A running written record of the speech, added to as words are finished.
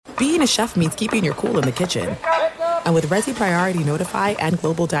being a chef means keeping your cool in the kitchen. And with Resi Priority Notify and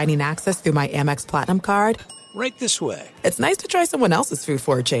Global Dining Access through my Amex Platinum card, Right this way. it's nice to try someone else's food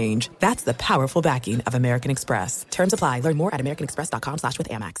for a change. That's the powerful backing of American Express. Terms apply. Learn more at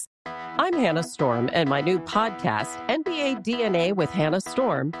americanexpress.com/withAmex. I'm Hannah Storm, and my new podcast, NBA DNA with Hannah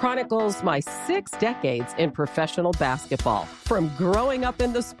Storm, chronicles my 6 decades in professional basketball. From growing up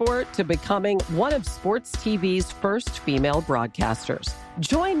in the sport to becoming one of sports TV's first female broadcasters.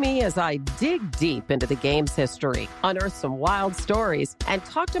 Join me as I dig deep into the game's history, unearth some wild stories, and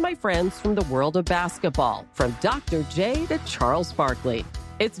talk to my friends from the world of basketball, from Dr. J to Charles Barkley.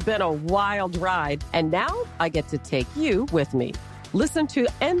 It's been a wild ride, and now I get to take you with me. Listen to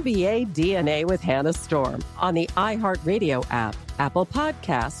NBA DNA with Hannah Storm on the iHeartRadio app, Apple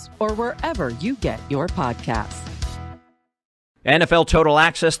Podcasts, or wherever you get your podcasts. NFL Total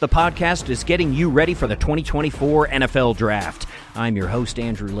Access, the podcast, is getting you ready for the 2024 NFL Draft. I'm your host,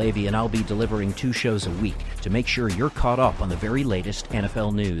 Andrew Levy, and I'll be delivering 2 shows a week to make sure you're caught up on the very latest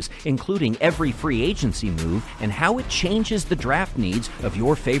NFL news, including every free agency move and how it changes the draft needs of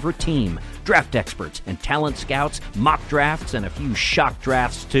your favorite team. Draft experts and talent scouts, mock drafts, and a few shock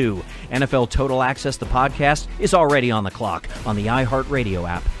drafts, too. NFL Total Access, the podcast, is already on the clock on the iHeartRadio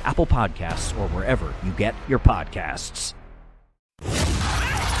app, Apple Podcasts, or wherever you get your podcasts.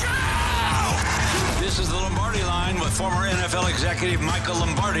 This is the Lombardi Line with former NFL executive Michael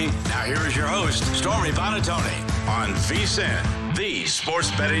Lombardi. Now here is your host, Stormy Buonantony, on VSiN, the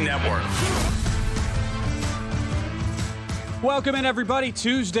Sports Betting Network. Welcome in, everybody.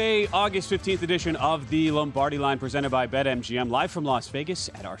 Tuesday, August 15th edition of the Lombardi Line, presented by BetMGM, live from Las Vegas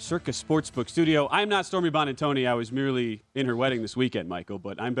at our Circus Sportsbook studio. I'm not Stormy Buonantony. I was merely in her wedding this weekend, Michael,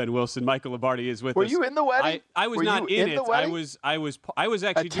 but I'm Ben Wilson. Michael Lombardi is with us. Were you in the wedding? I was Were not you in it. I was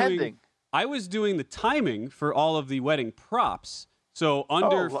actually attending. I was doing the timing for all of the wedding props. So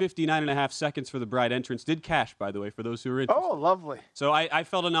under 59 and a half seconds for the bride entrance. Did cash, by the way, for those who are interested. Oh, lovely. So I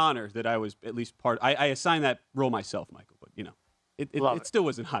felt an honor that I was at least part. I assigned that role myself, Michael, but you know. It still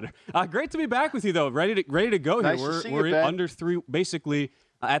was an honor. Great to be back with you, though. Ready to go nice here. To see We're you, in Ben. under 3, basically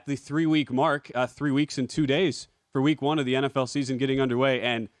at the 3-week mark. 3 weeks and 2 days for week 1 of the NFL season getting underway.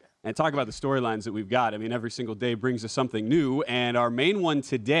 And talk about the storylines that we've got. I mean, every single day brings us something new. And our main one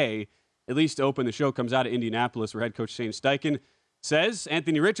today, at least to open the show, comes out of Indianapolis, where head coach Shane Steichen says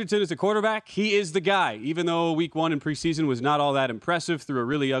Anthony Richardson is the quarterback. He is the guy, even though week 1 in preseason was not all that impressive, through a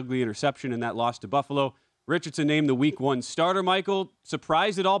really ugly interception in that loss to Buffalo. Richardson named the week 1 starter. Michael,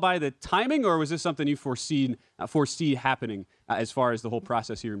 surprised at all by the timing, or was this something you foresee happening as far as the whole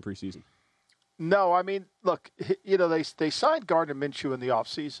process here in preseason? No, I mean, look, you know, they signed Gardner Minshew in the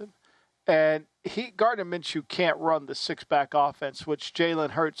offseason, and Gardner Minshew can't run the 6-back offense, which Jalen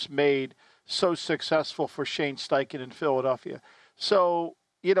Hurts made so successful for Shane Steichen in Philadelphia. So,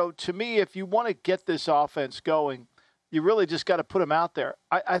 you know, to me, if you want to get this offense going, you really just got to put him out there.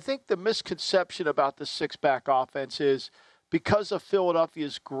 I think the misconception about the 6-back offense is because of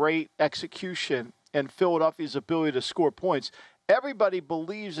Philadelphia's great execution and Philadelphia's ability to score points, everybody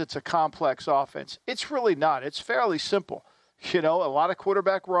believes it's a complex offense. It's really not. It's fairly simple. You know, a lot of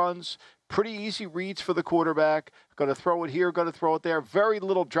quarterback runs, pretty easy reads for the quarterback. Going to throw it here, going to throw it there. Very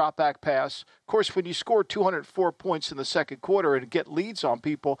little drop-back pass. Of course, when you score 204 points in the second quarter and get leads on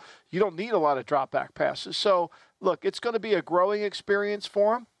people, you don't need a lot of drop-back passes. So, look, it's going to be a growing experience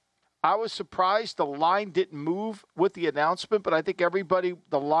for him. I was surprised the line didn't move with the announcement, but I think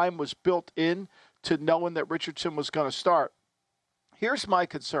the line was built in to knowing that Richardson was going to start. Here's my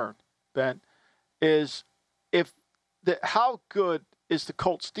concern, Ben, is how good is the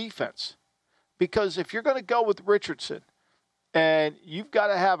Colts defense? Because if you're going to go with Richardson, and you've got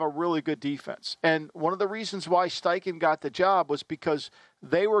to have a really good defense. And one of the reasons why Steichen got the job was because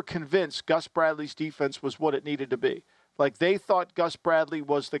they were convinced Gus Bradley's defense was what it needed to be. Like, they thought Gus Bradley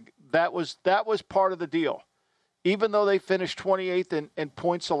was that was part of the deal. Even though they finished 28th in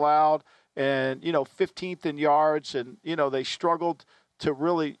points allowed and, you know, 15th in yards, and, you know, they struggled to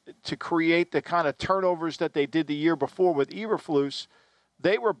create the kind of turnovers that they did the year before with Eberflus,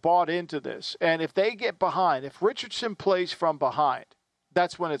 they were bought into this. And if they get behind, if Richardson plays from behind,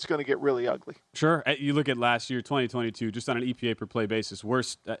 that's when it's going to get really ugly. Sure. You look at last year, 2022, just on an EPA per play basis,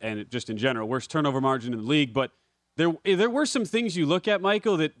 worst, and just in general, worst turnover margin in the league. But there were some things you look at,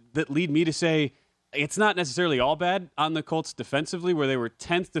 Michael, that lead me to say it's not necessarily all bad on the Colts defensively, where they were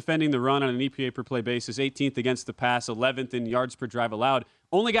 10th defending the run on an EPA per play basis, 18th against the pass, 11th in yards per drive allowed.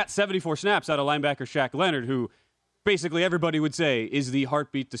 Only got 74 snaps out of linebacker Shaq Leonard, who basically everybody would say is the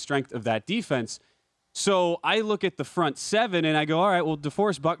heartbeat, the strength of that defense. So I look at the front seven and I go, all right, well,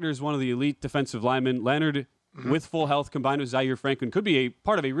 DeForest Buckner is one of the elite defensive linemen. Leonard with full health combined with Zaire Franklin could be a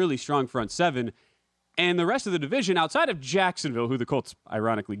part of a really strong front seven. And the rest of the division, outside of Jacksonville, who the Colts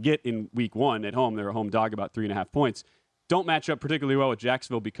ironically get in week 1 at home, they're a home dog about 3.5 points, don't match up particularly well with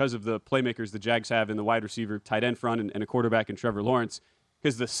Jacksonville because of the playmakers the Jags have in the wide receiver, tight end front, and a quarterback in Trevor Lawrence.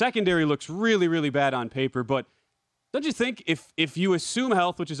 Because the secondary looks really, really bad on paper. But don't you think if you assume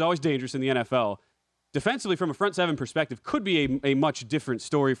health, which is always dangerous in the NFL, defensively from a front seven perspective could be a much different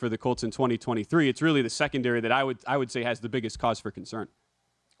story for the Colts in 2023? It's really the secondary that I would say has the biggest cause for concern.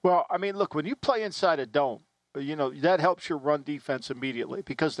 Well, I mean, look, when you play inside a dome, that helps your run defense immediately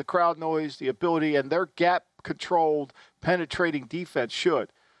because the crowd noise, the ability, and their gap-controlled, penetrating defense should.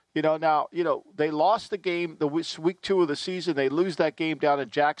 Now, they lost the game, week 2 of the season. They lose that game down in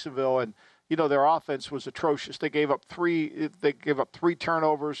Jacksonville, and, their offense was atrocious. They gave up three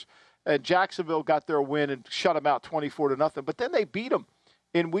turnovers, and Jacksonville got their win and shut them out 24-0. But then they beat them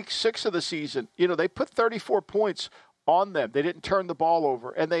in week 6 of the season. They put 34 points on them. They didn't turn the ball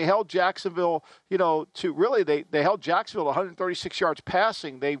over. And they held Jacksonville, they held Jacksonville 136 yards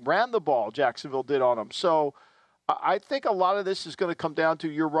passing. They ran the ball, Jacksonville did on them. So I think a lot of this is going to come down to,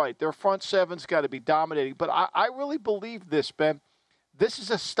 you're right, their front seven's got to be dominating. But I really believe this, Ben. This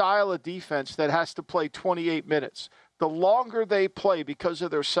is a style of defense that has to play 28 minutes. The longer they play because of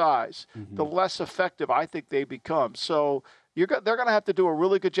their size, the less effective I think they become. So they're going to have to do a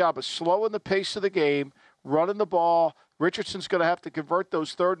really good job of slowing the pace of the game, running the ball. Richardson's going to have to convert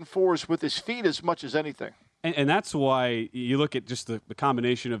those 3rd and 4s with his feet as much as anything. And that's why you look at just the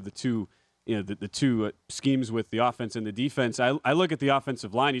combination of the two, the two schemes with the offense and the defense. I look at the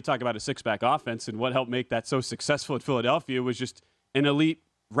offensive line. You talk about a 6-back offense, and what helped make that so successful at Philadelphia was just an elite,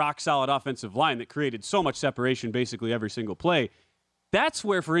 rock-solid offensive line that created so much separation basically every single play. That's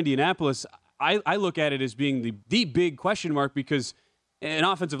where, for Indianapolis, I look at it as being the big question mark because an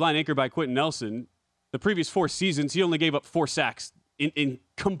offensive line anchored by Quentin Nelson, the previous 4 seasons, he only gave up 4 sacks in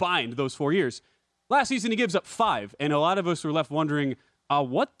combined those 4 years. Last season, he gives up 5, and a lot of us were left wondering,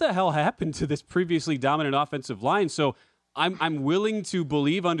 what the hell happened to this previously dominant offensive line? So I'm willing to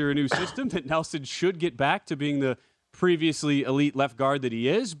believe under a new system that Nelson should get back to being the previously elite left guard that he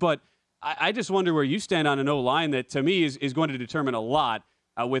is, but I just wonder where you stand on an O-line that, to me, is going to determine a lot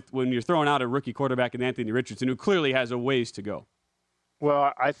with when you're throwing out a rookie quarterback in Anthony Richardson, who clearly has a ways to go.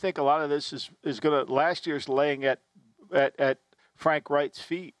 Well, I think a lot of this is going to – last year's laying at Frank Wright's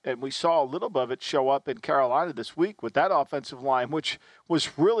feet, and we saw a little bit of it show up in Carolina this week with that offensive line, which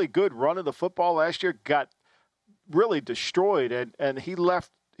was really good running the football last year, got really destroyed, and he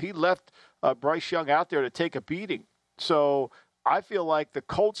left Bryce Young out there to take a beating. So I feel like the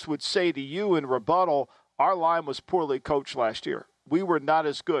Colts would say to you in rebuttal, our line was poorly coached last year. We were not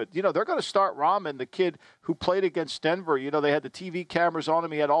as good. They're going to start Rahman, the kid who played against Denver. They had the TV cameras on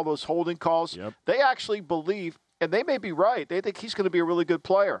him. He had all those holding calls. Yep. They actually believe, and they may be right, they think he's going to be a really good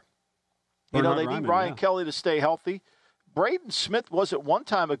player. They need Ryan Kelly to stay healthy. Braden Smith was at one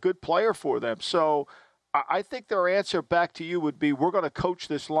time a good player for them. So I think their answer back to you would be, we're going to coach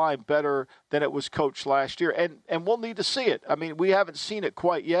this line better than it was coached last year. And we'll need to see it. I mean, we haven't seen it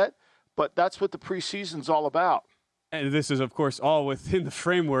quite yet, but that's what the preseason's all about. And this is, of course, all within the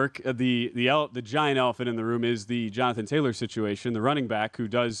framework. The giant elephant in the room is the Jonathan Taylor situation, the running back who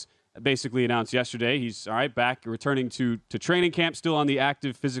does basically announce yesterday he's all right, back, returning to training camp, still on the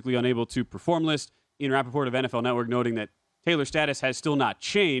active, physically unable to perform list. Ian Rappaport of NFL Network noting that Taylor's status has still not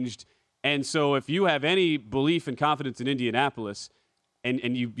changed. And so if you have any belief and confidence in Indianapolis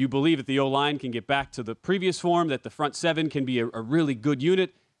and you believe that the O-line can get back to the previous form, that the front seven can be a really good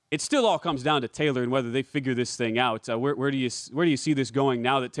unit, it still all comes down to Taylor and whether they figure this thing out. Where do you see this going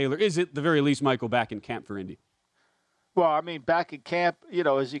now that Taylor is, at the very least, Michael, back in camp for Indy? Well, I mean, back in camp,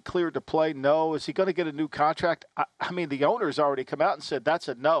 is he cleared to play? No. Is he going to get a new contract? I mean, the owner's already come out and said that's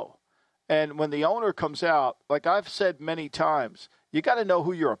a no. And when the owner comes out, like I've said many times, you got to know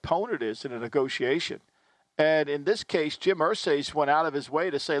who your opponent is in a negotiation. And in this case, Jim Irsay went out of his way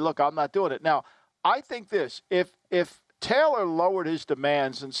to say, look, I'm not doing it. Now, I think this, if Taylor lowered his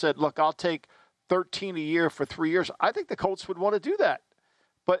demands and said, look, I'll take $13 a year for 3 years, I think the Colts would want to do that.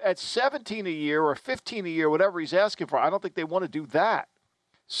 But at $17 a year or $15 a year, whatever he's asking for, I don't think they want to do that.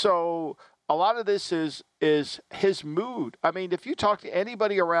 So a lot of this is his mood. I mean, if you talk to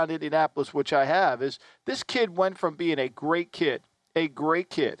anybody around Indianapolis, which I have, is this kid went from being a great kid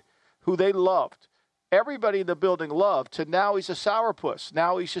who they loved, everybody in the building loved, to now he's a sourpuss.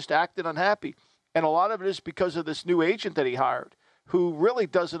 Now he's just acting unhappy. And a lot of it is because of this new agent that he hired, who really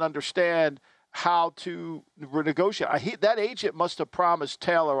doesn't understand how to renegotiate. That agent must have promised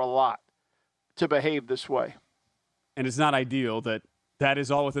Taylor a lot to behave this way. And it's not ideal that that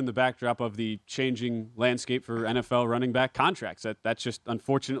is all within the backdrop of the changing landscape for NFL running back contracts. That's just,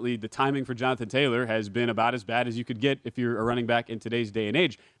 unfortunately, the timing for Jonathan Taylor has been about as bad as you could get if you're a running back in today's day and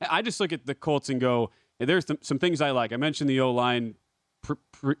age. I just look at the Colts and go, there's some things I like. I mentioned the O-line,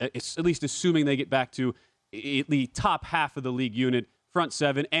 at least assuming they get back to the top half of the league unit, front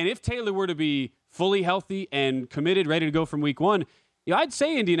seven. And if Taylor were to be fully healthy and committed, ready to go from week one, I'd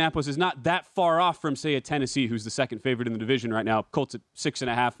say Indianapolis is not that far off from, say, a Tennessee, who's the second favorite in the division right now. Colts at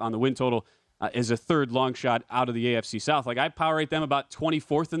 6.5 on the win total is a third long shot out of the AFC South. Like, I power rate them about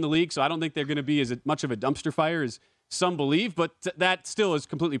 24th in the league, so I don't think they're going to be as much of a dumpster fire as some believe, but that still is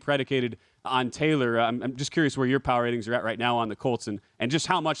completely predicated on Taylor. I'm just curious where your power ratings are at right now on the Colts and just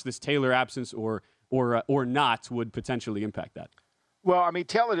how much this Taylor absence or not would potentially impact that. Well, I mean,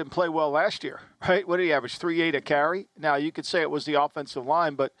 Taylor didn't play well last year, right? What did he average? 3.8 a carry? Now, you could say it was the offensive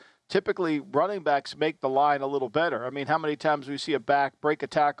line, but typically running backs make the line a little better. I mean, how many times we see a back break a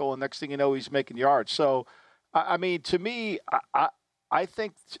tackle and next thing you know, he's making yards. So, I mean, to me, I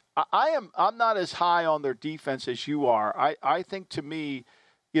think I'm not as high on their defense as you are. I think, to me,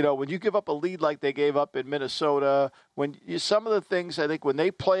 when you give up a lead like they gave up in Minnesota, some of the things, I think when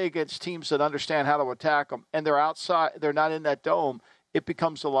they play against teams that understand how to attack them and they're outside, they're not in that dome, it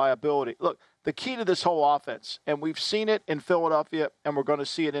becomes a liability. Look, the key to this whole offense, and we've seen it in Philadelphia and we're going to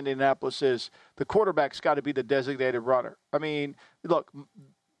see it in Indianapolis, is the quarterback's got to be the designated runner. I mean, look,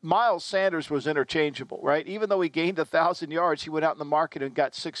 Miles Sanders was interchangeable, right? Even though he gained 1,000 yards, he went out in the market and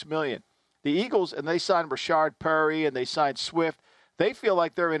got $6 million. The Eagles, and they signed Rashard Perry and they signed Swift, they feel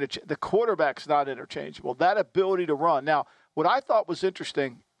like the quarterback's not interchangeable. That ability to run. Now, what I thought was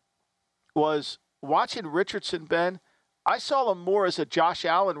interesting was watching Richardson, Ben, I saw him more as a Josh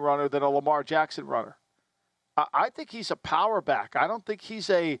Allen runner than a Lamar Jackson runner. I think he's a power back. I don't think he's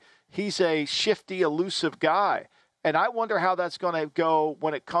a shifty, elusive guy. And I wonder how that's going to go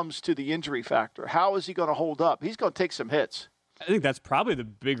when it comes to the injury factor. How is he going to hold up? He's going to take some hits. I think that's probably the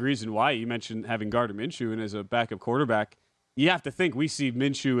big reason why you mentioned having Gardner Minshew and as a backup quarterback. You have to think we see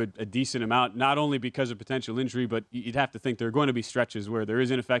Minshew a decent amount, not only because of potential injury, but you'd have to think there are going to be stretches where there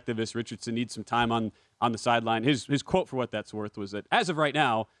is ineffectiveness. Richardson needs some time on the sideline. His quote, for what that's worth, was that, as of right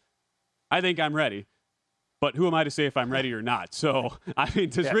now, I think I'm ready. But who am I to say if I'm ready or not? So, I mean,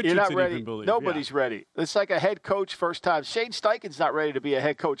 does Richardson even believe? Nobody's ready. It's like a head coach first time. Shane Steichen's not ready to be a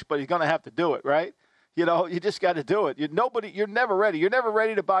head coach, but he's going to have to do it, right? You just got to do it. You're never ready. You're never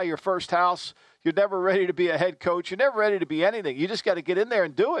ready to buy your first house. You're never ready to be a head coach. You're never ready to be anything. You just got to get in there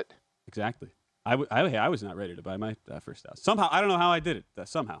and do it. Exactly. I was not ready to buy my first house. Somehow, I don't know how I did it.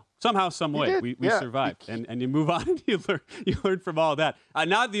 Somehow, some way, we survived. And you move on and you learn from all of that.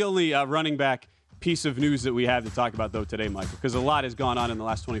 Not the only running back piece of news that we have to talk about, though, today, Michael, because a lot has gone on in the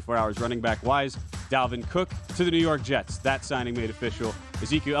last 24 hours. Running back wise, Dalvin Cook to the New York Jets. That signing made official.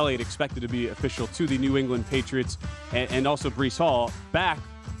 Ezekiel Elliott expected to be official to the New England Patriots. And also Breece Hall back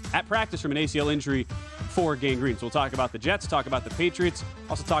at practice from an ACL injury for gangrene. So we'll talk about the Jets, talk about the Patriots,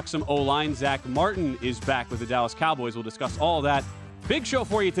 also talk some O-line. Zach Martin is back with the Dallas Cowboys. We'll discuss all of that. Big show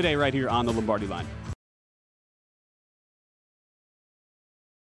for you today right here on the Lombardi Line.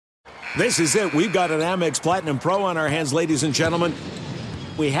 This is it. We've got an Amex Platinum Pro on our hands, ladies and gentlemen.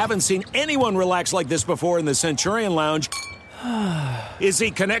 We haven't seen anyone relax like this before in the Centurion Lounge. Is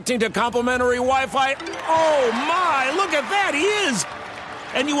he connecting to complimentary Wi-Fi? Oh, my. Look at that. He is.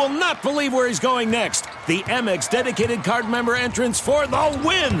 And you will not believe where he's going next. The Amex dedicated card member entrance for the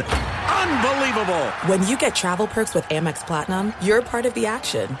win. Unbelievable. When you get travel perks with Amex Platinum, you're part of the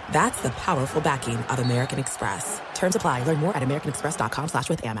action. That's the powerful backing of American Express. Terms apply. Learn more at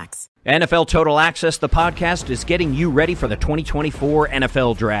americanexpress.com/withAmex. NFL Total Access, the podcast, is getting you ready for the 2024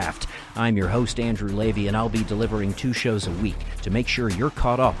 NFL Draft. I'm your host, Andrew Levy, and I'll be delivering 2 shows a week to make sure you're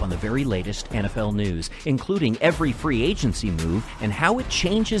caught up on the very latest NFL news, including every free agency move and how it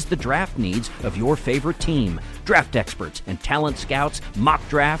changes the draft needs of your favorite team. Draft experts and talent scouts, mock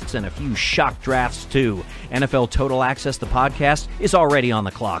drafts, and a few shock drafts, too. NFL Total Access, the podcast, is already on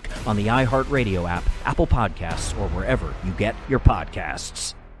the clock on the iHeartRadio app, Apple Podcasts, or wherever you get your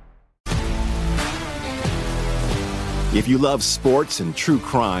podcasts. If you love sports and true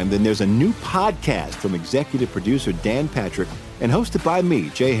crime, then there's a new podcast from executive producer Dan Patrick and hosted by me,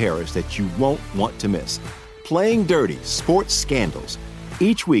 Jay Harris, that you won't want to miss. Playing Dirty: Sports Scandals.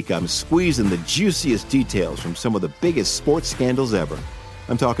 Each week, I'm squeezing the juiciest details from some of the biggest sports scandals ever.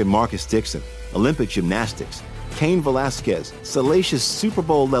 I'm talking Marcus Dixon, Olympic gymnastics, Cain Velasquez, salacious Super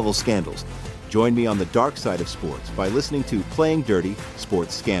Bowl-level scandals. Join me on the dark side of sports by listening to Playing Dirty: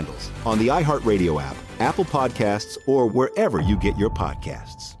 Sports Scandals on the iHeartRadio app, Apple Podcasts, or wherever you get your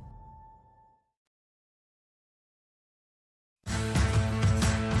podcasts.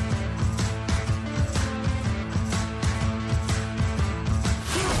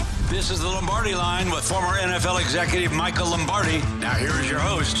 This is the Lombardi Line with former NFL executive Michael Lombardi. Now here is your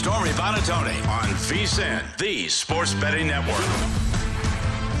host, Stormy Buonantony, on VSiN, the Sports Betting Network.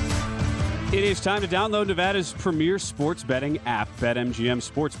 It is time to download Nevada's premier sports betting app, BetMGM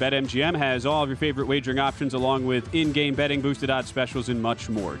Sports. BetMGM has all of your favorite wagering options along with in-game betting, boosted odds specials, and much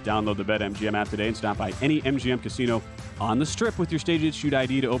more. Download the BetMGM app today and stop by any MGM casino on the Strip with your state-issued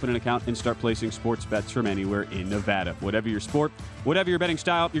ID to open an account and start placing sports bets from anywhere in Nevada. Whatever your sport, whatever your betting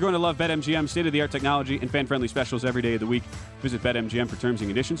style, you're going to love BetMGM. State-of-the-art technology and fan-friendly specials every day of the week. Visit BetMGM for terms and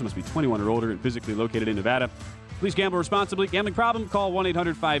conditions. Must be 21 or older and physically located in Nevada. Please gamble responsibly. Gambling problem? Call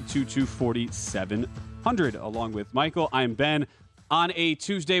 1-800-522-4700. Along with Michael, I'm Ben. On a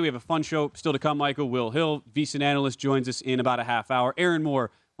Tuesday, we have a fun show still to come, Michael. Will Hill, VSiN analyst, joins us in about a half hour. Aaron Moore,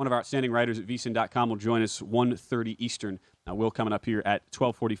 one of our outstanding writers at VSiN.com, will join us 1:30 Eastern. Now, Will coming up here at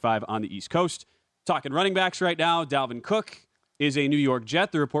 12:45 on the East Coast. Talking running backs right now. Dalvin Cook is a New York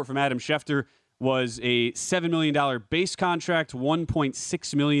Jet. The report from Adam Schefter was a $7 million base contract,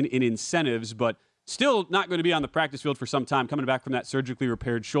 $1.6 million in incentives, but still not going to be on the practice field for some time, coming back from that surgically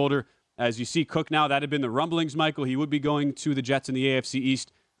repaired shoulder. As you see Cook now, that had been the rumblings, Michael. He would be going to the Jets in the AFC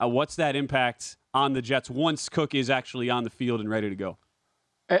East. What's that impact on the Jets once Cook is actually on the field and ready to go?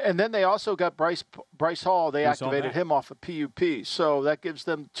 And then they also got Bryce Hall. They activated him off of PUP. So that gives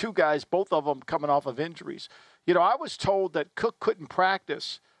them two guys, both of them coming off of injuries. You know, I was told that Cook couldn't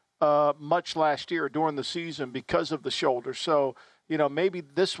practice much last year during the season because of the shoulder. So, you know, maybe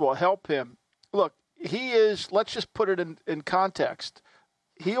this will help him. Look, he is, let's just put it in context.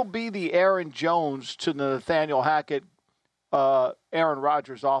 He'll be the Aaron Jones to the Nathaniel Hackett, Aaron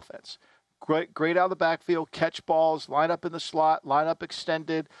Rodgers offense. Great out of the backfield, catch balls, line up in the slot, line up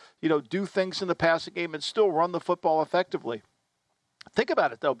extended, you know, do things in the passing game and still run the football effectively. Think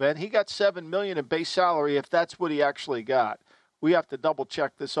about it, though, Ben. He got $7 million in base salary if that's what he actually got. We have to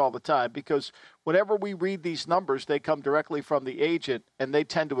double-check this all the time because whenever we read these numbers, they come directly from the agent, and they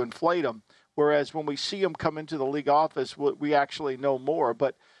tend to inflate them. Whereas when we see him come into the league office, we actually know more.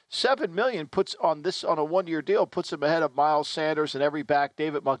 But $7 million puts on a one-year deal puts him ahead of Miles Sanders and every back,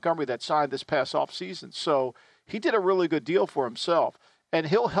 David Montgomery, that signed this past offseason. So he did a really good deal for himself. And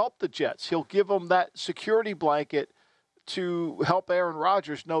he'll help the Jets. He'll give them that security blanket to help Aaron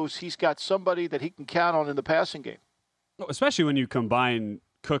Rodgers knows he's got somebody that he can count on in the passing game. Especially when you combine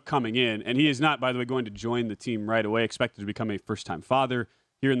Cook coming in, and he is not, by the way, going to join the team right away, expected to become a first-time father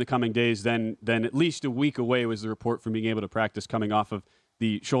here in the coming days. Then at least a week away was the report from being able to practice coming off of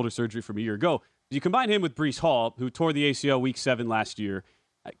the shoulder surgery from a year ago. You combine him with Breece Hall, who tore the ACL week 7 last year,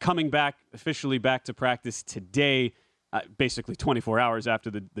 coming back, officially back to practice today, basically 24 hours after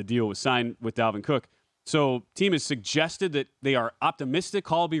the deal was signed with Dalvin Cook. So team has suggested that they are optimistic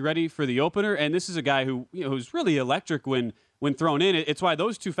Hall will be ready for the opener, and this is a guy who, you know, who's really electric when thrown in. It's why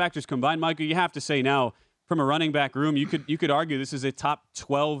those two factors combined, Michael, you have to say now, from a running back room, you could argue this is a top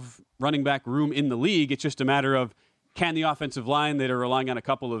 12 running back room in the league. It's just a matter of can the offensive line that are relying on a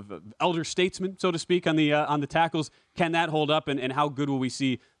couple of elder statesmen, so to speak, on the tackles, can that hold up, and how good will we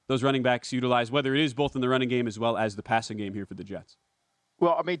see those running backs utilized, whether it is both in the running game as well as the passing game here for the Jets?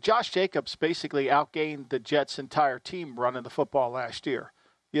 Well, I mean, Josh Jacobs basically outgained the Jets' entire team running the football last year.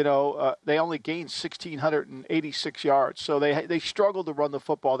 You know, they only gained 1,686 yards, so they struggled to run the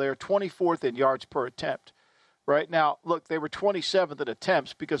football. They are 24th in yards per attempt. Right now, look, they were 27th in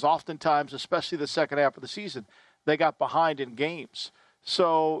attempts because oftentimes, especially the second half of the season, they got behind in games.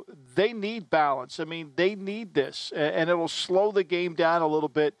 So they need balance. I mean, they need this, and it'll slow the game down a little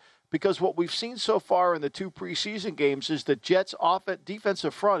bit because what we've seen so far in the two preseason games is the Jets'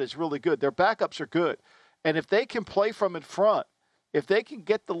 defensive front is really good. Their backups are good. And if they can play from in front, if they can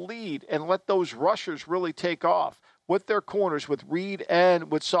get the lead and let those rushers really take off with their corners, with Reed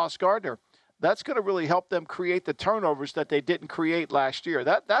and with Sauce Gardner, that's going to really help them create the turnovers that they didn't create last year.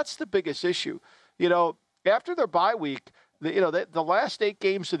 That's the biggest issue. You know, after their bye week, the last 8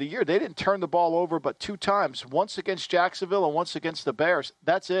 games of the year, they didn't turn the ball over but 2 times, once against Jacksonville and once against the Bears.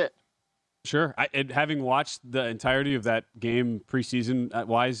 That's it. Sure. Having watched the entirety of that game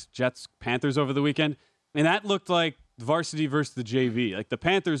preseason-wise, Jets-Panthers over the weekend, I mean, that looked like varsity versus the JV. Like the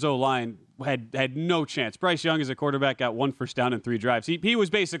Panthers O-line had no chance. Bryce Young as a quarterback got 1 first down in 3 drives. He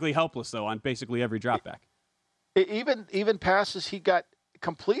was basically helpless, though, on basically every drop back. Even passes he got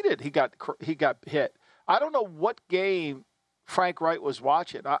completed, he got hit. I don't know what game Frank Wright was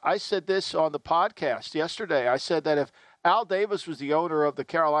watching. I said this on the podcast yesterday. I said that if Al Davis was the owner of the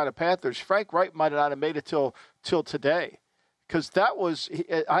Carolina Panthers, Frank Wright might not have made it till today. Because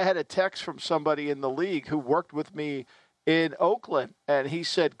I had a text from somebody in the league who worked with me in Oakland, and he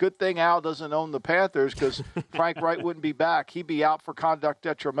said, good thing Al doesn't own the Panthers because Frank Wright wouldn't be back. He'd be out for conduct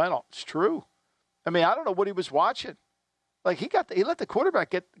detrimental. It's true. I mean, I don't know what he was watching. Like, he let the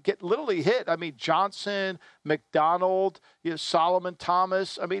quarterback get literally hit. I mean, Johnson, McDonald, Solomon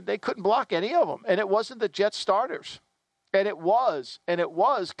Thomas. I mean, they couldn't block any of them. And it wasn't the Jets starters. And it was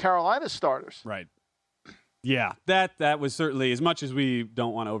Carolina starters. Right. Yeah, that was certainly, as much as we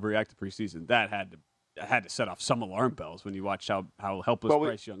don't want to overreact to preseason, that had to set off some alarm bells when you watch how helpless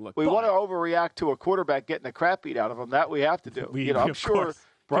Bryce Young looked. We want to overreact to a quarterback getting the crap beat out of him. That we have to do. I'm sure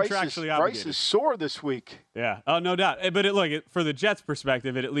Bryce is sore this week. Yeah, oh, no doubt. But for the Jets'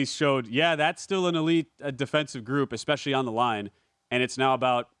 perspective, it at least showed, that's still an elite defensive group, especially on the line. And it's now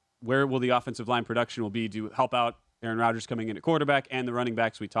about where will the offensive line production will be to help out Aaron Rodgers coming in at quarterback and the running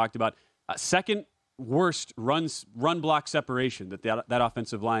backs we talked about. Second worst run block separation that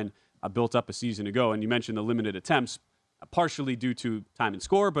offensive line built up a season ago. And you mentioned the limited attempts, partially due to time and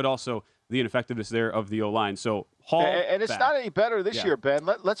score, but also the ineffectiveness there of the O-line. So Hall and it's not any better this year, Ben.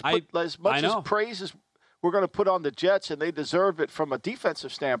 Let's put as much as praise as we're going to put on the Jets, and they deserve it from a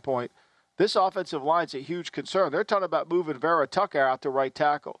defensive standpoint. This offensive line's a huge concern. They're talking about moving Vera Tucker out to right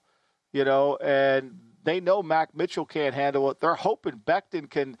tackle, and they know Mac Mitchell can't handle it. They're hoping Becton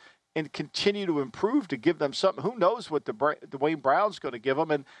can continue to improve to give them something. Who knows what Dwayne Brown's going to give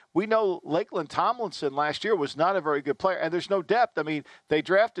them? And we know Lakeland Tomlinson last year was not a very good player, and there's no depth. I mean, they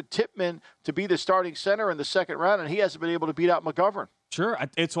drafted Tippmann to be the starting center in the second round, and he hasn't been able to beat out McGovern. Sure.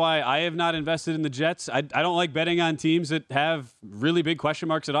 It's why I have not invested in the Jets. I don't like betting on teams that have really big question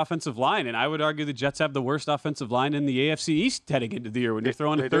marks at offensive line, and I would argue the Jets have the worst offensive line in the AFC East heading into the year when you're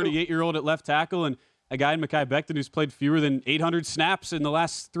throwing a 38-year-old at left tackle and a guy in Mekhi Becton who's played fewer than 800 snaps in the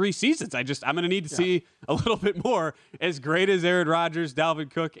last 3 seasons. I'm going to need to see a little bit more. As great as Aaron Rodgers,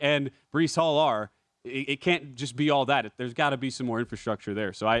 Dalvin Cook, and Breece Hall are, it can't just be all that. There's got to be some more infrastructure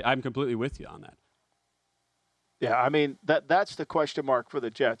there. So I'm completely with you on that. Yeah, I mean, that's the question mark for the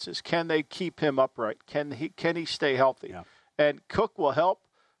Jets is can they keep him upright? Can he stay healthy? Yeah. And Cook will help,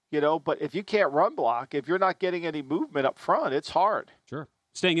 but if you can't run block, if you're not getting any movement up front, it's hard. Sure.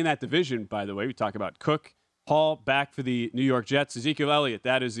 Staying in that division, by the way, we talk about Cook, Hall back for the New York Jets. Ezekiel Elliott,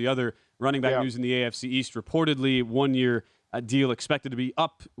 that is the other running back news in the AFC East. Reportedly, 1-year deal expected to be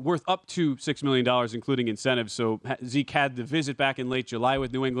worth up to $6 million, including incentives. So Zeke had the visit back in late July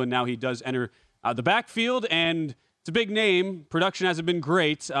with New England. Now he does enter the backfield, and it's a big name. Production hasn't been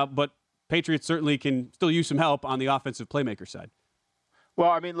great, but Patriots certainly can still use some help on the offensive playmaker side.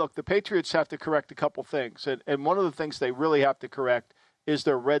 Well, I mean, look, the Patriots have to correct a couple things, and one of the things they really have to correct is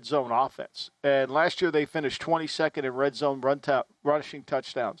their red zone offense. And last year they finished 22nd in red zone rushing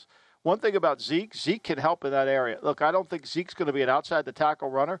touchdowns. One thing about Zeke can help in that area. Look, I don't think Zeke's going to be an outside the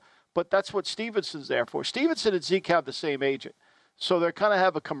tackle runner, but that's what Stevenson's there for. Stevenson and Zeke have the same agent, so they kind of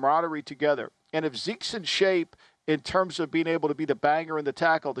have a camaraderie together. And if Zeke's in shape in terms of being able to be the banger in the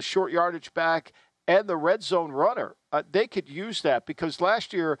tackle, the short yardage back, and the red zone runner, they could use that because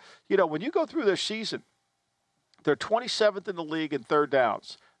last year, when you go through their season, they're 27th in the league in third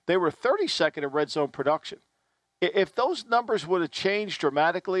downs. They were 32nd in red zone production. If those numbers would have changed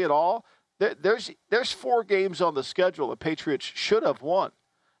dramatically at all, there's 4 games on the schedule the Patriots should have won,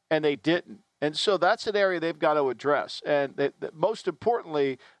 and they didn't. And so that's an area they've got to address. And most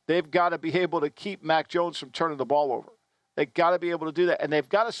importantly, they've got to be able to keep Mac Jones from turning the ball over. They've got to be able to do that. And they've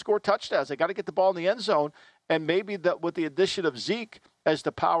got to score touchdowns. They've got to get the ball in the end zone. And maybe that with the addition of Zeke as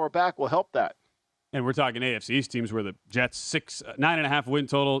the power back will help that. And we're talking AFC East teams where the Jets 9.5 win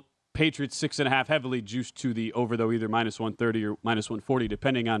total, Patriots 6.5, heavily juiced to the over, though, either -130 or -140,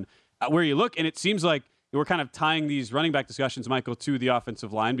 depending on where you look. And it seems like we're kind of tying these running back discussions, Michael, to the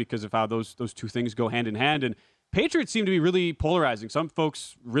offensive line because of how those two things go hand in hand. And Patriots seem to be really polarizing. Some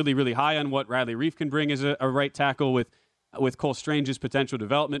folks really, really high on what Riley Reif can bring as a right tackle with Cole Strange's potential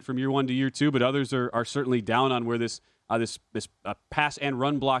development from year 1 to year 2, but others are certainly down on where this pass and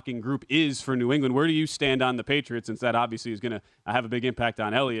run blocking group is for New England. Where do you stand on the Patriots, since that obviously is going to have a big impact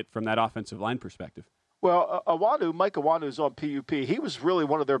on Elliott from that offensive line perspective? Well, Mike Awanu is on PUP. He was really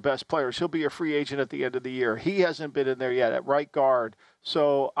one of their best players. He'll be a free agent at the end of the year. He hasn't been in there yet at right guard.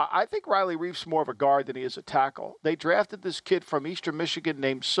 So I think Riley Reif's more of a guard than he is a tackle. They drafted this kid from Eastern Michigan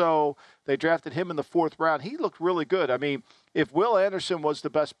named So. They drafted him in the 4th round. He looked really good. I mean, if Will Anderson was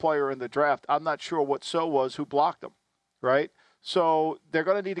the best player in the draft, I'm not sure what So was who blocked him, right? So they're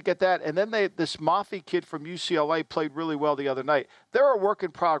going to need to get that. And then this Mafi kid from UCLA played really well the other night. They're a work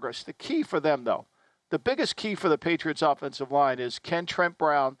in progress. The key for them, though, the biggest key for the Patriots offensive line is can Trent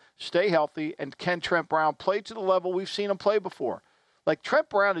Brown stay healthy and can Trent Brown play to the level we've seen him play before? Like Trent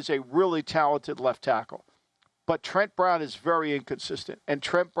Brown is a really talented left tackle, but Trent Brown is very inconsistent. And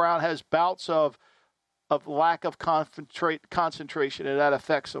Trent Brown has bouts of lack of concentration, and that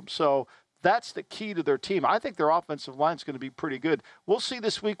affects them. So that's the key to their team. I think their offensive line is going to be pretty good. We'll see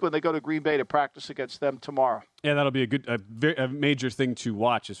this week when they go to Green Bay to practice against them tomorrow. Yeah, that'll be a major thing to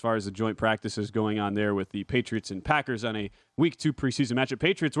watch as far as the joint practices going on there with the Patriots and Packers on a Week 2 preseason matchup.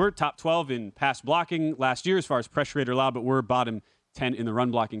 Patriots were top 12 in pass blocking last year as far as pressure rate allowed, but we're bottom 10 in the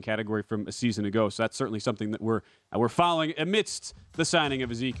run blocking category from a season ago. So that's certainly something that we're following amidst the signing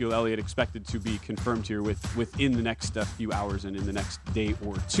of Ezekiel Elliott, expected to be confirmed here within the next few hours and in the next day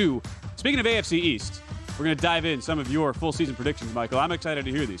or two. Speaking of AFC East, we're going to dive in some of your full season predictions, Michael. I'm excited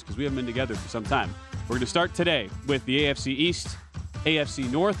to hear these because we haven't been together for some time. We're going to start today with the AFC East, AFC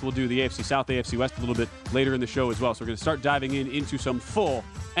North. We'll do the AFC South, AFC West a little bit later in the show as well. So we're going to start diving into some full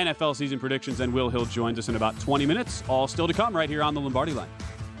NFL season predictions, and Will Hill joins us in about 20 minutes. All still to come right here on the Lombardi Line.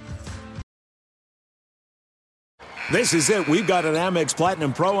 This is it. We've got an Amex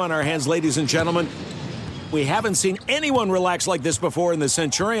Platinum Pro on our hands, ladies and gentlemen. We haven't seen anyone relax like this before in the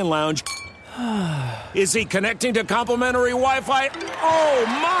Centurion Lounge. Is he connecting to complimentary Wi-Fi? Oh,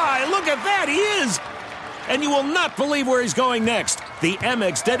 my! Look at that! He is! And you will not believe where he's going next. The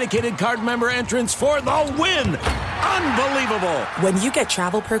Amex dedicated card member entrance for the win. Unbelievable. When you get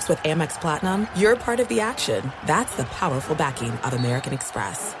travel perks with Amex Platinum, you're part of the action. That's the powerful backing of American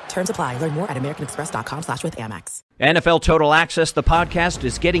Express. Terms apply. Learn more at americanexpress.com/withAmex. NFL Total Access, the podcast,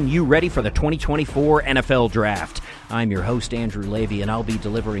 is getting you ready for the 2024 NFL Draft. I'm your host, Andrew Levy, and I'll be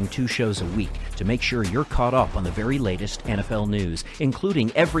delivering 2 shows a week to make sure you're caught up on the very latest NFL news,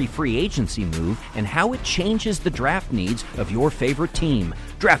 including every free agency move and how it changes the draft needs of your favorite team.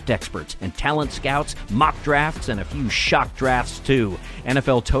 Draft experts and talent scouts, mock drafts, and a few shock drafts, too.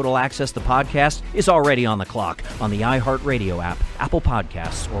 NFL Total Access, the podcast, is already on the clock on the iHeartRadio app, Apple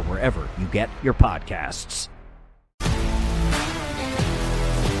Podcasts, or wherever you get your podcasts.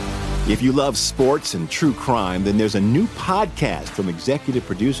 If you love sports and true crime, then there's a new podcast from executive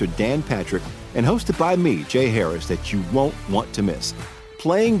producer Dan Patrick and hosted by me, Jay Harris, that you won't want to miss.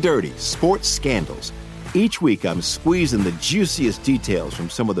 Playing Dirty: Sports Scandals. Each week, I'm squeezing the juiciest details from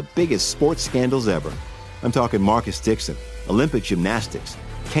some of the biggest sports scandals ever. I'm talking Marcus Dixon, Olympic gymnastics,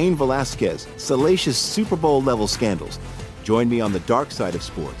 Cain Velasquez, salacious Super Bowl-level scandals. Join me on the dark side of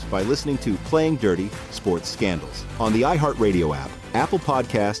sports by listening to Playing Dirty: Sports Scandals on the iHeartRadio app, Apple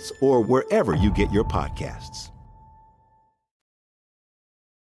Podcasts, or wherever you get your podcasts.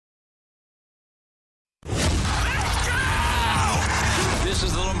 This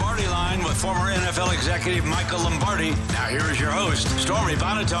is the Lombardi Line with former NFL executive Michael Lombardi. Now here is your host, Stormy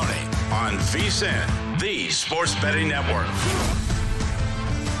Buonantony, on VSiN, the Sports Betting Network.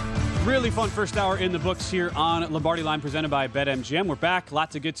 Really fun first hour in the books here on Lombardi Line, presented by BetMGM. We're back. A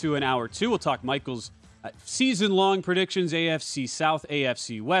lot to get to in hour 2. We'll talk Michael's season-long predictions, AFC South,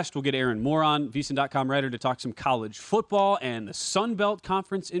 AFC West. We'll get Aaron Moore on, VSiN.com writer, to talk some college football and the Sun Belt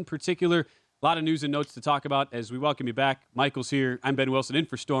Conference in particular. A lot of news and notes to talk about as we welcome you back. Michael's here. I'm Ben Wilson, in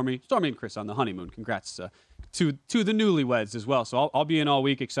for Stormy. Stormy and Chris on the honeymoon. Congrats to the newlyweds as well. So I'll be in all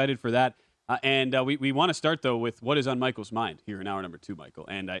week. Excited for that. And we want to start, though, with what is on Michael's mind here in hour number 2, Michael.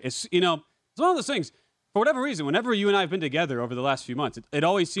 And it's one of those things, for whatever reason, whenever you and I have been together over the last few months, it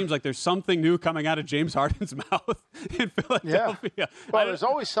always seems like there's something new coming out of James Harden's mouth in Philadelphia. Yeah. Well, there's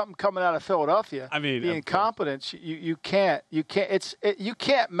always something coming out of Philadelphia. I mean, the incompetence, you can't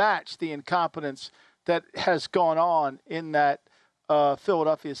match the incompetence that has gone on in that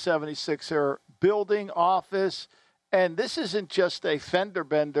Philadelphia 76er building, office. And this isn't just a fender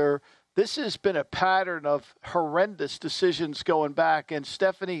bender. This has been a pattern of horrendous decisions going back, and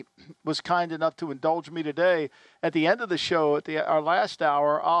Stephanie was kind enough to indulge me today. At the end of the show, our last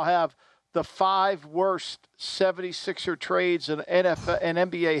hour, I'll have the 5 worst 76er trades in NFL and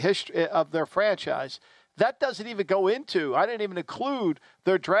NBA history of their franchise. That doesn't even go into, I didn't even include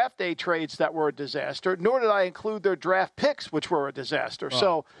their draft day trades that were a disaster, nor did I include their draft picks, which were a disaster.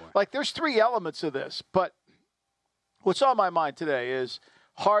 There's 3 elements of this. But what's on my mind today is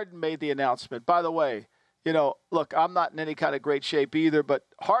Harden made the announcement. By the way, look, I'm not in any kind of great shape either, but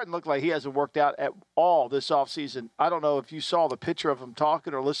Harden looked like he hasn't worked out at all this offseason. I don't know if you saw the picture of him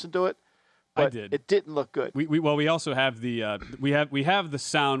talking or listened to it, but I did. It didn't look good. We also have the we have the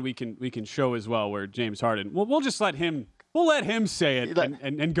sound we can show as well, where James Harden. We'll just let him say it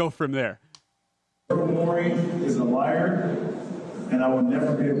and go from there. Maury is a liar, and I will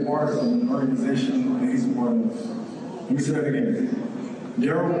never be a part of an organization that he's a part of. Let me say that again.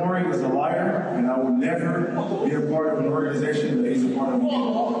 Daryl Morey is a liar, and I will never be a part of an organization that he's a part of. Morey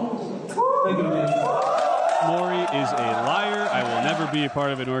is a liar, I will never be a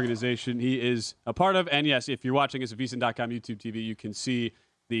part of an organization he is a part of. And yes, if you're watching us at VSiN.com YouTube TV, you can see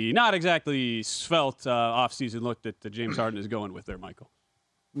the not exactly svelte off-season look that James Harden is going with there, Michael.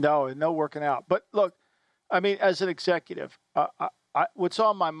 No working out. But look, I mean, as an executive, what's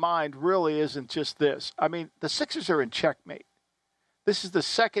on my mind really isn't just this. I mean, the Sixers are in checkmate. This is the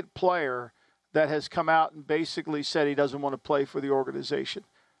second player that has come out and basically said he doesn't want to play for the organization.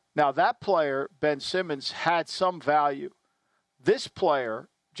 Now, that player, Ben Simmons, had some value. This player,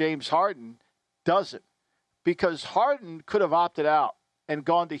 James Harden, doesn't. Because Harden could have opted out and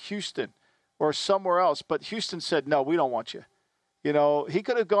gone to Houston or somewhere else, but Houston said, no, we don't want you. You know, he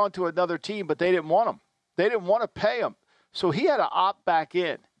could have gone to another team, but they didn't want him. They didn't want to pay him. So he had to opt back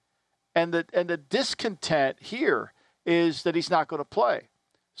in. And the discontent here is that he's not going to play.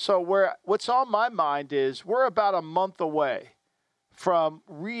 So what's on my mind is we're about a month away from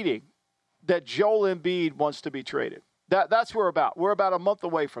reading that Joel Embiid wants to be traded. That's where we're about. We're about a month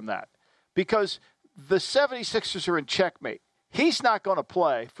away from that because the 76ers are in checkmate. He's not going to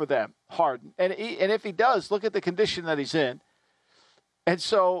play for them, Harden. And if he does, look at the condition that he's in. And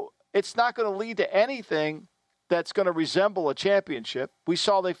so it's not going to lead to anything that's going to resemble a championship. We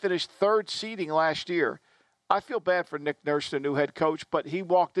saw they finished third seeding last year. I feel bad for Nick Nurse, the new head coach, but he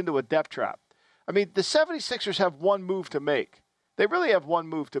walked into a depth trap. I mean, the 76ers have one move to make. They really have one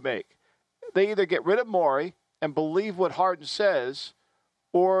move to make. They either get rid of Morey and believe what Harden says,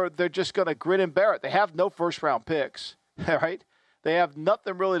 or they're just going to grin and bear it. They have no first-round picks, right? They have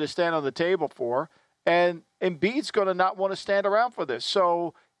nothing really to stand on the table for, and Embiid's going to not want to stand around for this.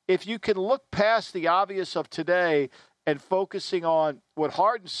 So if you can look past the obvious of today and focusing on what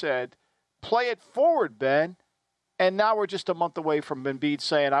Harden said, play it forward, Ben, and now we're just a month away from Embiid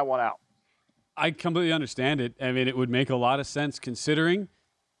saying, I want out. I completely understand it. I mean, it would make a lot of sense considering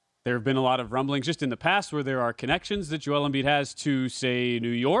there have been a lot of rumblings just in the past where there are connections that Joel Embiid has to, say, New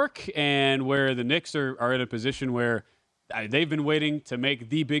York, and where the Knicks are in a position where they've been waiting to make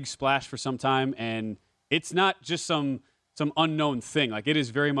the big splash for some time, and it's not just some unknown thing. Like, it is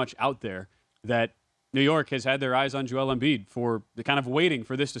very much out there that New York has had their eyes on Joel Embiid for the kind of waiting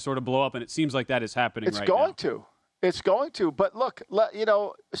for this to sort of blow up, and it seems like that is happening right now. It's going to. But look,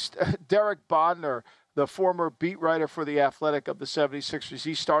 Derek Bodner, the former beat writer for The Athletic of the 76ers,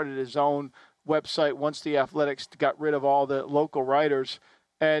 he started his own website once the Athletics got rid of all the local writers,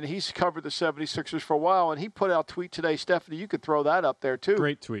 and he's covered the 76ers for a while, and he put out a tweet today. Stephanie, you could throw that up there too.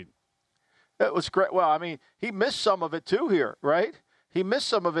 Great tweet. It was great. Well, I mean, he missed some of it too here, right? He missed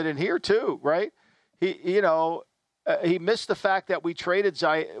some of it in here too, right? He missed the fact that we traded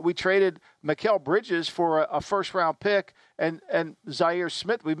Mikal Bridges for a first-round pick and Zaire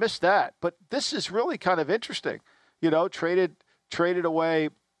Smith. We missed that. But this is really kind of interesting. Traded away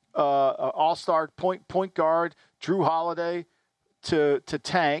all-star point guard Drew Holiday to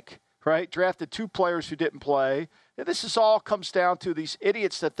tank, right? Drafted two players who didn't play. And this all comes down to these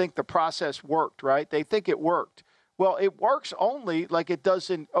idiots that think the process worked, right? They think it worked. Well, it works only like it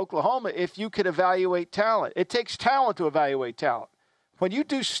does in Oklahoma if you can evaluate talent. It takes talent to evaluate talent. When you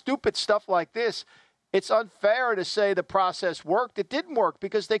do stupid stuff like this, it's unfair to say the process worked. It didn't work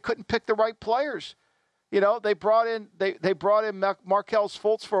because they couldn't pick the right players. They brought in Markelle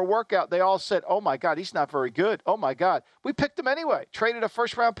Fultz for a workout. They all said, "Oh my God, he's not very good. Oh my God, we picked him anyway. Traded a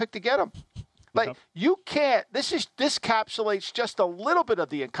first-round pick to get him." Like you can't. This encapsulates just a little bit of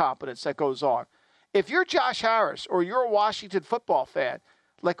the incompetence that goes on. If you're Josh Harris or you're a Washington football fan,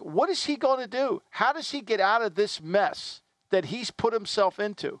 like what is he going to do? How does he get out of this mess that he's put himself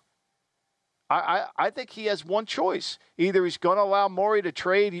into? I think he has one choice. Either he's going to allow Morey to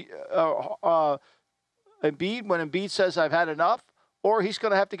trade Embiid when Embiid says I've had enough, or he's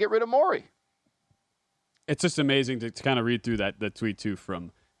going to have to get rid of Morey. It's just amazing to kind of read through that tweet too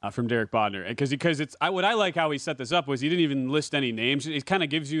from Derek Bodner, because what I like how he set this up was he didn't even list any names. It kind of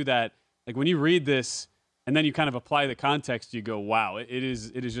gives you that. Like when you read this and then you kind of apply the context, you go, wow, it is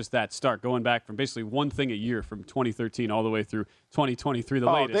just that stark, going back from basically one thing a year from 2013 all the way through 2023, the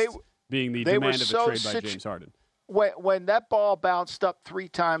latest being the demand of a trade by James Harden. When that ball bounced up three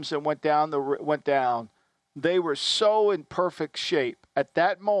times and went down, they were so in perfect shape. At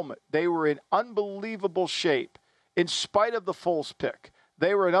that moment, they were in unbelievable shape in spite of the Foles pick.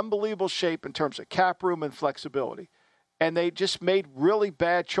 They were in unbelievable shape in terms of cap room and flexibility. And they just made really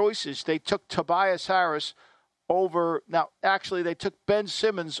bad choices. They took Tobias Harris over. Now, actually, they took Ben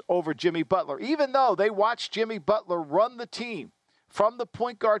Simmons over Jimmy Butler, even though they watched Jimmy Butler run the team from the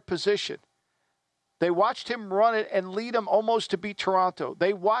point guard position. They watched him run it and lead him almost to beat Toronto.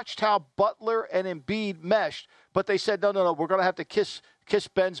 They watched how Butler and Embiid meshed, but they said, no, we're going to have to kiss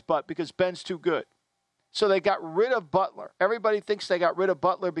Ben's butt because Ben's too good. So they got rid of Butler. Everybody thinks they got rid of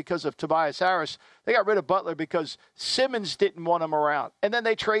Butler because of Tobias Harris. They got rid of Butler because Simmons didn't want him around. And then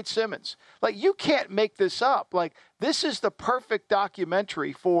they trade Simmons. Like, you can't make this up. Like, this is the perfect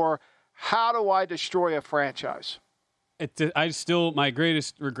documentary for how do I destroy a franchise. My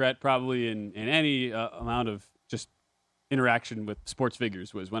greatest regret probably in any amount of just interaction with sports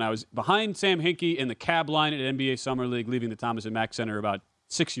figures was when I was behind Sam Hinkie in the cab line at NBA Summer League, leaving the Thomas and Mack Center about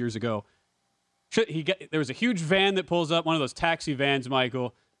 6 years ago. There was a huge van that pulls up, one of those taxi vans,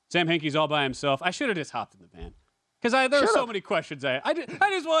 Michael. Sam Hinkie's all by himself. I should have just hopped in the van because there were so many questions. I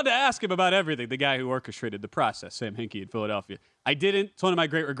just wanted to ask him about everything. The guy who orchestrated the process, Sam Hinkie in Philadelphia. I didn't. It's one of my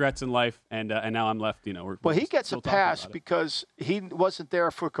great regrets in life, and now I'm left. Well, he gets a pass because he wasn't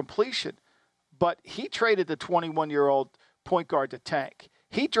there for completion, but he traded the 21-year-old point guard to tank.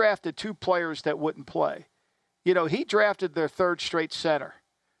 He drafted 2 players that wouldn't play. He drafted their third straight center.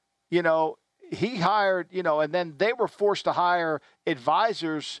 He hired, and then they were forced to hire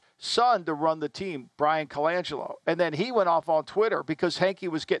advisors' son to run the team, Brian Colangelo. And then he went off on Twitter because Hinkie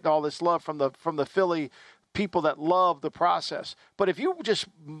was getting all this love from the Philly people that love the process. But if you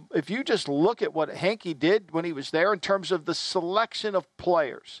just look at what Hinkie did when he was there in terms of the selection of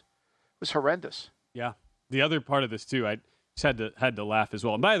players, it was horrendous. Yeah. The other part of this too, I just had to laugh as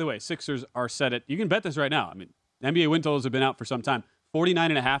well. And by the way, Sixers are set at, you can bet this right now. I mean, NBA win totals have been out for some time.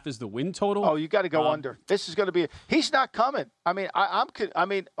 49.5 is the win total. Oh, you got to go under. This is going to be. He's not coming. I mean,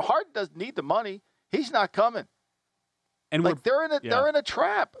 Harden doesn't need the money. He's not coming. And they're in a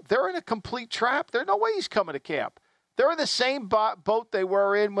trap. They're in a complete trap. There's no way he's coming to camp. They're in the same boat they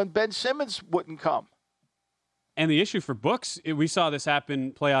were in when Ben Simmons wouldn't come. And the issue for Books, we saw this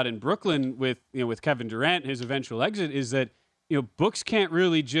play out in Brooklyn with Kevin Durant, his eventual exit, is that Books can't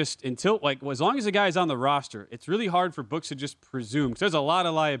really just as long as the guy's on the roster, it's really hard for Books to just presume. Because there's a lot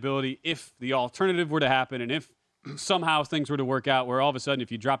of liability if the alternative were to happen and if somehow things were to work out where all of a sudden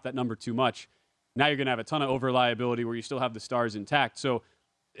if you drop that number too much, now you're going to have a ton of over liability where you still have the stars intact. So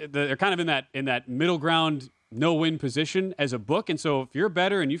they're kind of in that middle ground, no-win position as a book. And so if you're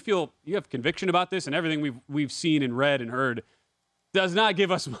better and you feel you have conviction about this and everything we've seen and read and heard does not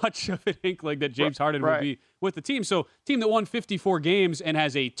give us much of an inkling that James Harden would be with the team. So team that won 54 games and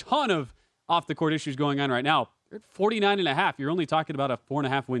has a ton of off-the-court issues going on right now, they're at 49.5. You're only talking about a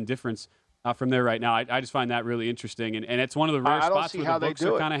 4.5 win difference from there right now. I just find that really interesting. And it's one of the rare spots where the Books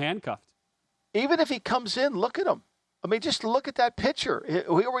are kind of handcuffed. Even if he comes in, look at him. I mean, just look at that picture.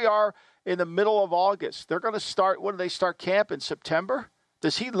 Here we are in the middle of August. They're going to start, when do they start camp, in September?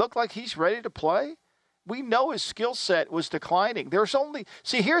 Does he look like he's ready to play? We know his skill set was declining.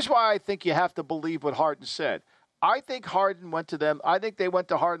 Here's why I think you have to believe what Harden said. I think Harden went to them. I think they went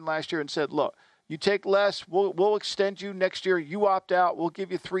to Harden last year and said, look, you take less, we'll extend you next year. You opt out, we'll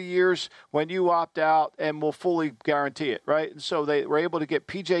give you 3 years when you opt out, and we'll fully guarantee it, right? And so they were able to get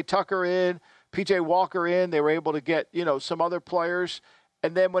P.J. Tucker in, P.J. Walker in. They were able to get, some other players.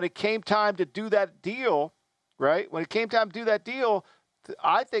 And then when it came time to do that deal, right,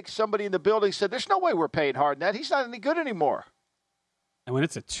 I think somebody in the building said, there's no way we're paying Harden that. He's not any good anymore. And when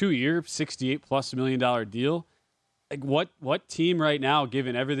it's a 2-year, $68+ million deal, like what team right now,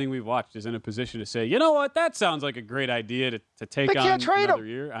 given everything we've watched, is in a position to say, you know what, that sounds like a great idea to take on another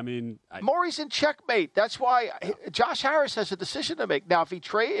year? I mean, Morey's in checkmate. That's why Josh Harris has a decision to make. Now,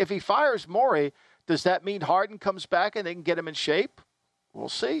 if he fires Morey, does that mean Harden comes back and they can get him in shape? We'll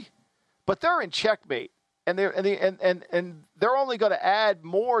see. But they're in checkmate. And they're only going to add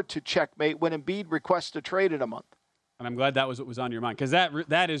more to checkmate when Embiid requests a trade in a month. And I'm glad that was what was on your mind, because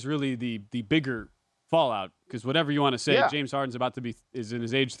that is really the bigger fallout. Because whatever you want to say, James Harden's is in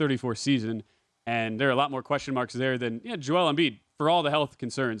his age 34 season, and there are a lot more question marks there than Joel Embiid, for all the health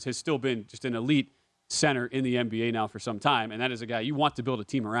concerns, has still been just an elite center in the NBA now for some time, and that is a guy you want to build a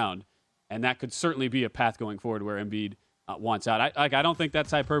team around, and that could certainly be a path going forward where Embiid wants out. I don't think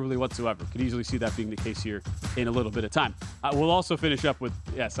that's hyperbole whatsoever. Could easily see that being the case here in a little bit of time. We'll also finish up with,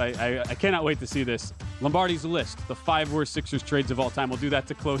 I cannot wait to see this, Lombardi's list, the 5 worst Sixers trades of all time. We'll do that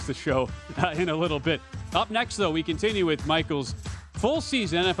to close the show in a little bit. Up next, though, we continue with Michael's full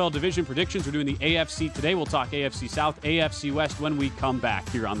season NFL division predictions. We're doing the AFC today. We'll talk AFC South, AFC West when we come back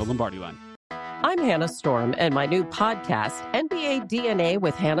here on the Lombardi Line. I'm Hannah Storm, and my new podcast, NBA DNA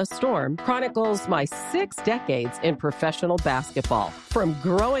with Hannah Storm, chronicles my 6 decades in professional basketball. From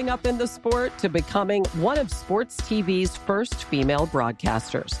growing up in the sport to becoming one of sports TV's first female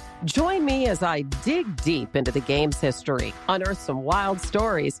broadcasters. Join me as I dig deep into the game's history, unearth some wild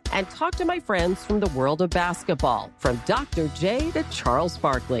stories, and talk to my friends from the world of basketball, from Dr. J to Charles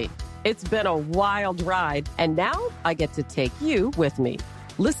Barkley. It's been a wild ride, and now I get to take you with me.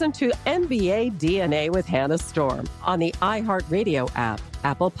 Listen to NBA DNA with Hannah Storm on the iHeartRadio app,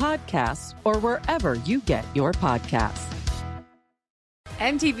 Apple Podcasts, or wherever you get your podcasts.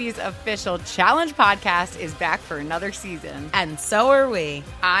 MTV's official Challenge podcast is back for another season. And so are we.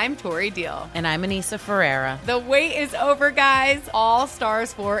 I'm Tori Deal. And I'm Anissa Ferreira. The wait is over, guys. All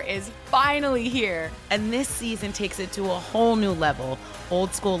Stars 4 is finally here. And this season takes it to a whole new level.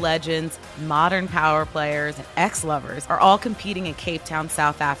 Old school legends, modern power players, and ex-lovers are all competing in Cape Town,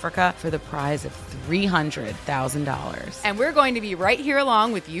 South Africa for the prize of $300,000. And we're going to be right here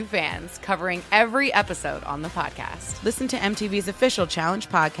along with you fans, covering every episode on the podcast. Listen to MTV's official Challenge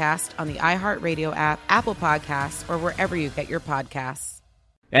podcast on the iHeartRadio app, Apple Podcasts, or wherever you get your podcasts.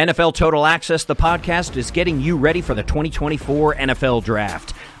 NFL Total Access, the podcast, is getting you ready for the 2024 NFL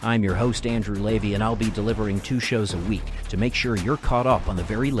Draft. I'm your host, Andrew Levy, and I'll be delivering 2 shows a week to make sure you're caught up on the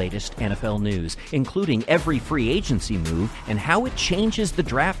very latest NFL news, including every free agency move and how it changes the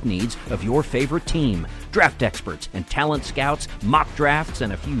draft needs of your favorite team. Draft experts and talent scouts, mock drafts,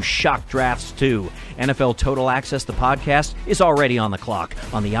 and a few shock drafts, too. NFL Total Access, the podcast, is already on the clock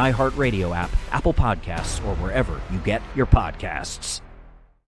on the iHeartRadio app, Apple Podcasts, or wherever you get your podcasts.